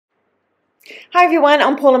Hi everyone,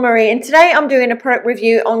 I'm Paula-Maree and today I'm doing a product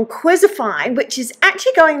review on Quizzify, which is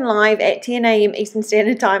actually going live at 10 AM Eastern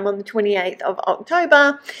Standard Time on the 28th of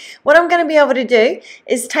October. What I'm going to be able to do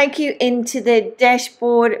is take you into the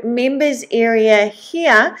dashboard members area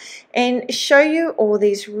here and show you all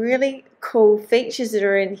these really cool features that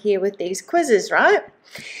are in here with these quizzes, right?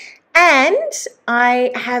 And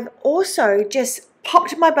I have also just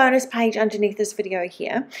popped my bonus page underneath this video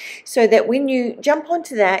here so that when you jump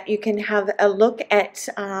onto that you can have a look at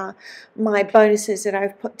my bonuses that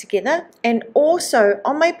I've put together. And also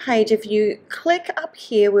on my page, if you click up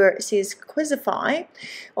here where it says Quizzify,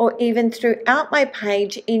 or even throughout my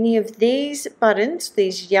page any of these buttons,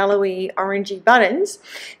 these yellowy orangey buttons,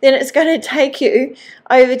 then it's going to take you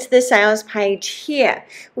over to the sales page here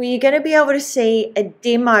where you're going to be able to see a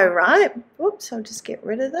demo, right? Whoops, I'll just get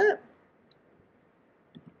rid of that.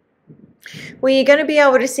 Where you're going to be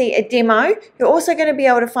able to see a demo. You're also going to be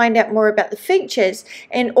able to find out more about the features,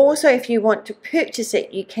 and also if you want to purchase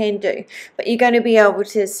it you can do, but you're going to be able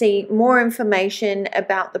to see more information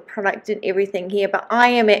about the product and everything here. But I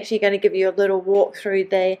am actually going to give you a little walk through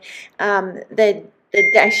the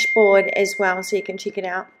dashboard as well so you can check it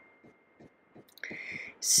out.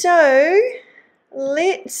 So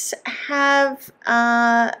let's have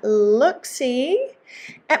a look-see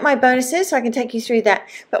at my bonuses so I can take you through that.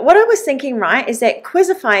 But what I was thinking, right, is that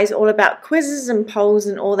Quizzify is all about quizzes and polls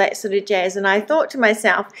and all that sort of jazz, and I thought to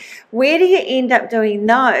myself, where do you end up doing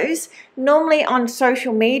those? Normally on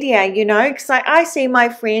social media, you know, because I see my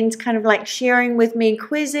friends kind of like sharing with me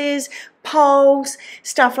quizzes, polls,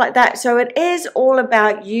 stuff like that. So it is all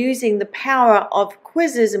about using the power of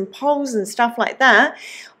quizzes and polls and stuff like that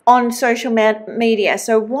on social media.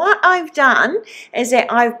 So what I've done is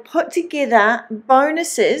that I've put together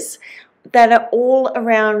bonuses that are all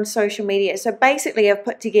around social media. So basically I've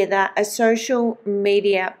put together a social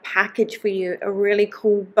media package for you, a really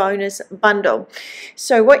cool bonus bundle.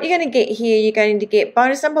 So what you're going to get here, you're going to get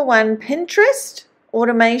bonus number 1, Pinterest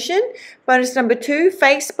automation, bonus number 2,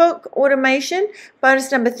 Facebook automation,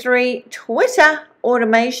 bonus number 3, Twitter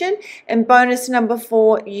automation, and bonus number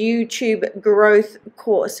 4, YouTube growth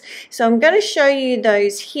course. So I'm going to show you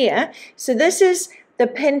those here. So this is the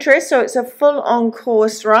Pinterest, so it's a full-on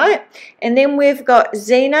course, right? And then we've got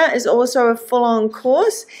Xena is also a full-on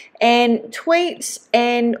course, and tweets,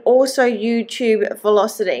 and also YouTube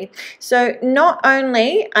velocity. So not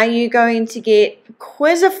only are you going to get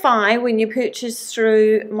Quizzify when you purchase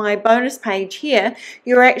through my bonus page here,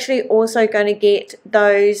 you're actually also going to get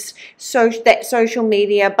those that social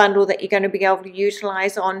media bundle that you're going to be able to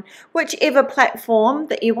utilize on whichever platform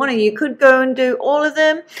that you want to. You could go and do all of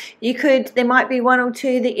them. You could, there might be 1 or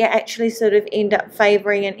 2 that you actually sort of end up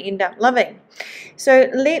favoring and end up loving.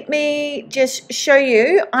 So let me just show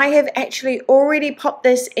you. I have actually already popped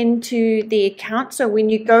this into the account. So when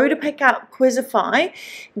you go to pick up Quizzify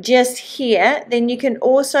just here, then you can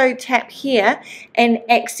also tap here and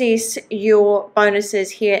access your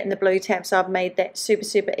bonuses here in the blue tab. So I've made that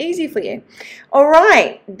super easy for you. All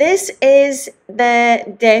right, this is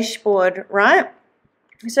the dashboard, right?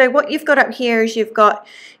 So what you've got up here is you've got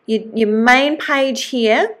your main page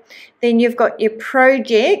here, then you've got your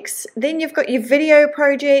projects, then you've got your video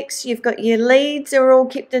projects, you've got your leads are all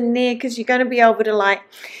kept in there because you're going to be able to like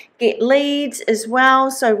get leads as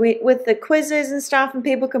well. So with the quizzes and stuff, and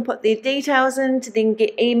people can put their details in to then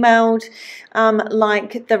get emailed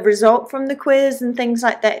like the result from the quiz and things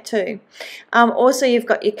like that too. Also you've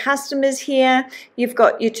got your customers here, you've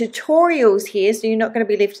got your tutorials here, so you're not going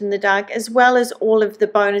to be left in the dark, as well as all of the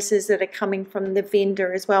bonuses that are coming from the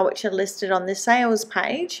vendor as well, which are listed on the sales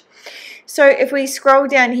page. So if we scroll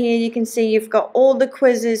down here, you can see you've got all the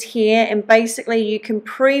quizzes here, and basically you can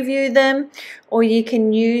preview them or you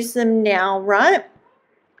can use them now, right?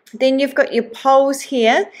 Then you've got your polls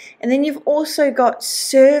here, and then you've also got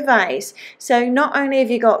surveys. So not only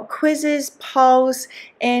have you got quizzes, polls,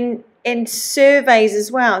 and surveys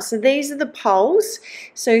as well. So these are the polls,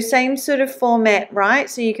 so same sort of format, right?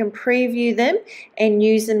 So you can preview them and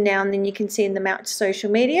use them now, and then you can send them out to social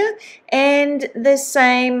media. And the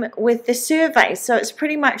same with the surveys. So it's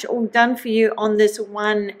pretty much all done for you on this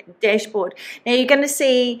one dashboard. Now you're going to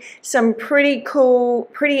see some pretty cool,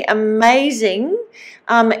 pretty amazing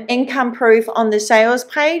income proof on the sales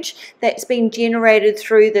page that's been generated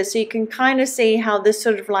through this. So you can kind of see how this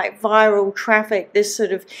sort of like viral traffic, this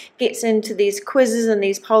sort of gets into these quizzes and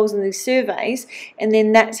these polls and these surveys, and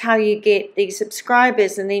then that's how you get these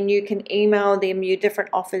subscribers, and then you can email them your different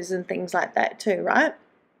offers and things like that too, right?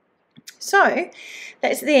 So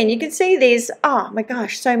that's the end. You can see there's, oh my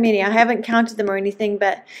gosh, so many. I haven't counted them or anything,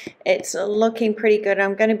 but it's looking pretty good.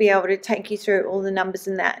 I'm going to be able to take you through all the numbers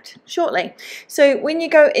in that shortly. So when you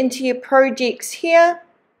go into your projects here,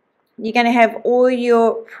 you're going to have all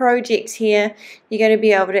your projects here. You're going to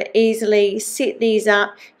be able to easily set these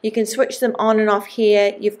up. You can switch them on and off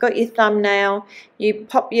here. You've got your thumbnail. You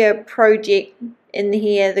pop your project in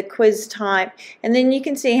here, the quiz type, and then you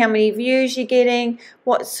can see how many views you're getting,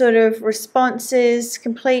 what sort of responses,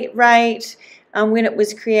 complete rate, when it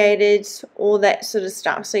was created, all that sort of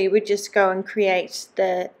stuff. So you would just go and create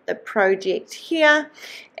the project here,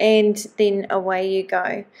 and then away you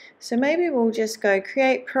go. So maybe we'll just go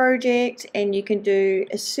create project, and you can do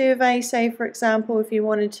a survey, say for example, if you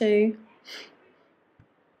wanted to,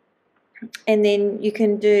 and then you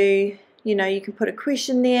can do, you know, you can put a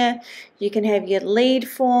question there. You can have your lead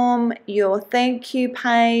form, your thank you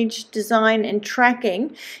page, design and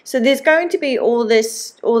tracking. So there's going to be all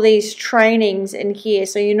these trainings in here,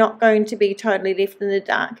 so you're not going to be totally left in the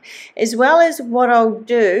dark. As well as what I'll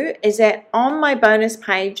do is that on my bonus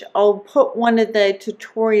page, I'll put one of the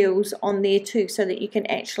tutorials on there too, so that you can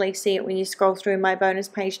actually see it when you scroll through my bonus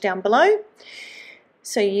page down below.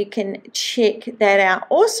 So you can check that out.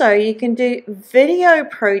 Also, you can do video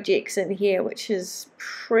projects in here, which is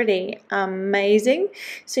pretty amazing.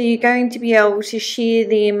 So you're going to be able to share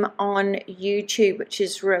them on YouTube, which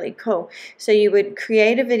is really cool. So you would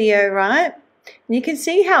create a video, right? And you can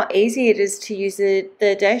see how easy it is to use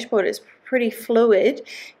the dashboard. It's pretty fluid.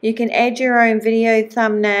 You can add your own video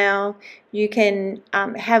thumbnail. You can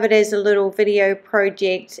have it as a little video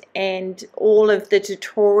project, and all of the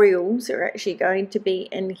tutorials are actually going to be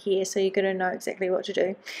in here, so you're going to know exactly what to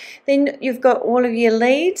do. Then you've got all of your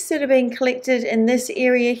leads that are being collected in this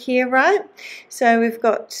area here, right? So we've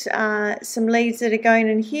got some leads that are going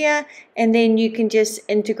in here, and then you can just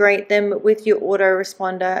integrate them with your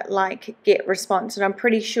autoresponder like GetResponse. And I'm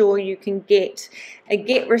pretty sure you can get a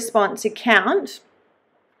GetResponse account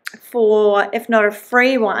for, if not a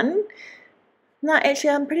free one. No, actually,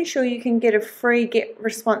 I'm pretty sure you can get a free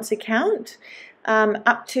GetResponse account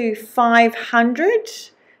up to 500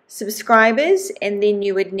 subscribers, and then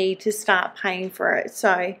you would need to start paying for it.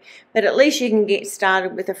 So, but at least you can get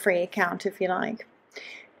started with a free account if you like.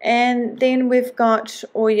 And then we've got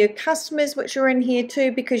all your customers, which are in here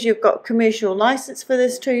too, because you've got commercial license for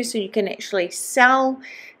this too, so you can actually sell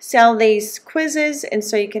these quizzes, and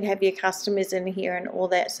so you can have your customers in here and all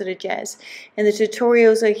that sort of jazz. And the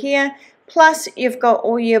tutorials are here. Plus, you've got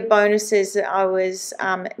all your bonuses that I was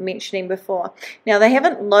mentioning before. Now, they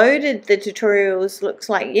haven't loaded the tutorials, looks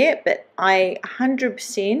like, yet, but I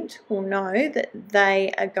 100% will know that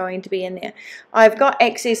they are going to be in there. I've got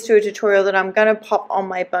access to a tutorial that I'm going to pop on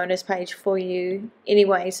my bonus page for you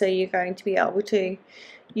anyway, so you're going to be able to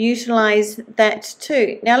utilize that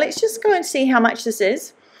too. Now, let's just go and see how much this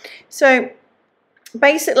is. So,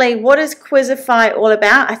 basically, what is Quizzify all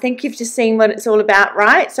about? I think you've just seen what it's all about,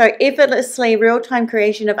 right? So effortlessly real-time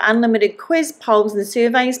creation of unlimited quiz, polls and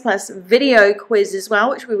surveys, plus video quiz as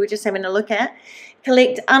well, which we were just having a look at.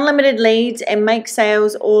 Collect unlimited leads and make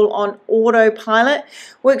sales all on Autopilot.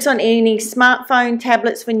 Works on any smartphone,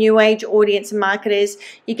 tablets for new age audience and marketers.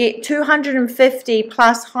 You get 250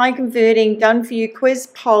 plus high converting done for you quiz,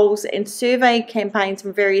 polls and survey campaigns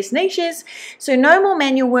from various niches. So no more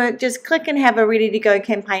manual work, just click and have a ready to go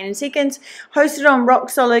campaign in seconds. Hosted on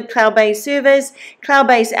rock solid cloud-based servers,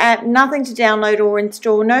 cloud-based app, nothing to download or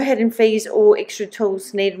install, no hidden fees or extra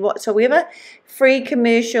tools needed whatsoever. Free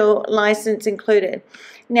commercial license included.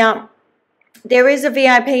 Now, there is a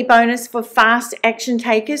VIP bonus for fast action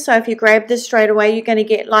takers. So if you grab this straight away, you're going to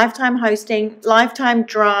get lifetime hosting, lifetime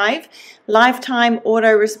drive, lifetime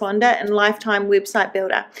autoresponder, and lifetime website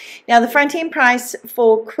builder. Now, the front end price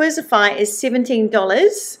for Quizzify is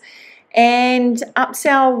 $17, and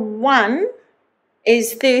upsell 1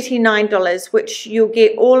 is $39, which you'll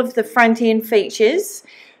get all of the front end features,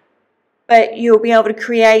 but you'll be able to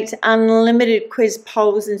create unlimited quiz,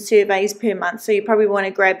 polls and surveys per month. So you probably want to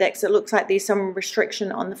grab that because it looks like there's some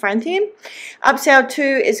restriction on the front end. Upsell 2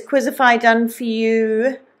 is Quizzify done for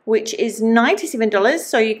you, which is $97,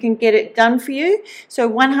 so you can get it done for you. So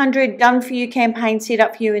 100 done for you campaign set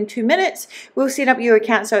up for you in 2 minutes. We'll set up your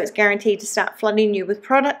account so it's guaranteed to start flooding you with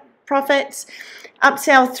profits.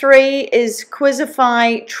 Upsell 3 is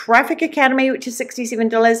Quizzify Traffic Academy, which is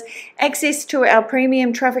 $67. Access to our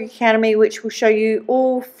premium Traffic Academy, which will show you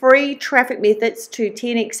all free traffic methods to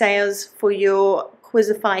 10x sales for your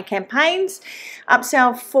Quizzify campaigns.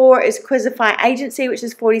 Upsell 4 is Quizzify Agency, which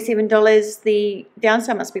is $47. The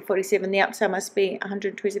downsell must be $47. The upsell must be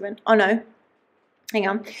 $127. Oh no, hang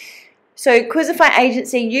on. So Quizzify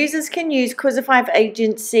Agency, users can use Quizzify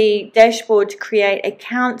Agency dashboard to create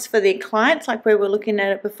accounts for their clients, like we were looking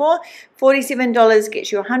at it before. $47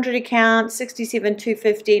 gets you 100 accounts, $67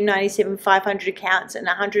 $250, $97 500 accounts, and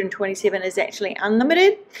 $127 is actually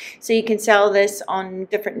unlimited. So you can sell this on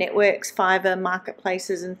different networks, Fiverr,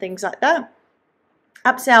 marketplaces, and things like that.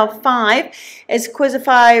 Upsell 5 is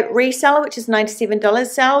Quizzify Reseller, which is $97.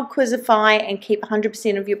 Sell Quizzify and keep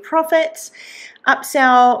 100% of your profits.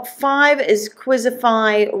 Upsell 5 is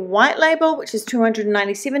Quizzify White Label, which is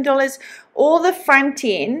 $297. All the front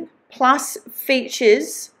end plus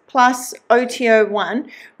features plus OTO1,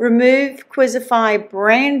 remove Quizzify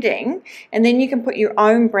branding, and then you can put your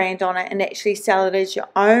own brand on it and actually sell it as your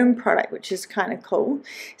own product, which is kind of cool.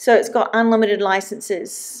 So it's got unlimited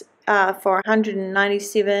licenses for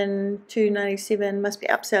 $197, $297, must be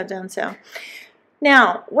upsell, downsell.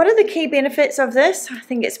 Now, what are the key benefits of this? I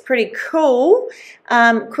think it's pretty cool.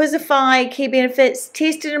 Quizzify key benefits: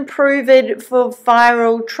 tested and proven for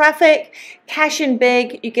viral traffic, cash in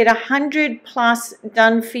big. You get 100+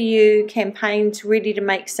 done for you campaigns ready to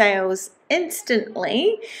make sales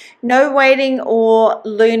instantly. No waiting or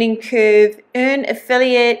learning curve. Earn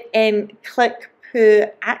affiliate and click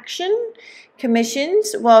per action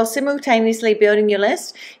commissions while simultaneously building your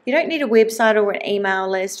list. You don't need a website or an email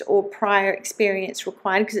list or prior experience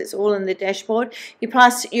required because it's all in the dashboard.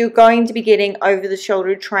 Plus, you're going to be getting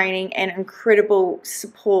over-the-shoulder training and incredible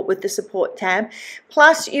support with the support tab.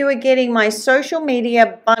 Plus, you are getting my social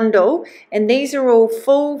media bundle, and these are all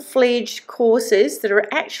full-fledged courses that are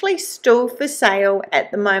actually still for sale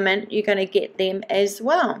at the moment. You're going to get them as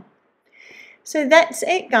well. So that's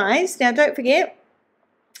it, guys. Now, don't forget,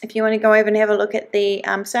 if you want to go over and have a look at the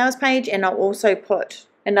sales page, and I'll also put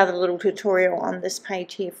another little tutorial on this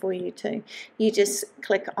page here for you too. You just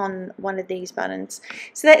click on one of these buttons.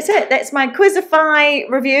 So that's it. That's my Quizzify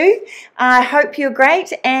review. I hope you're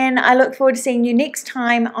great, and I look forward to seeing you next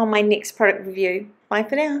time on my next product review. Bye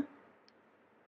for now.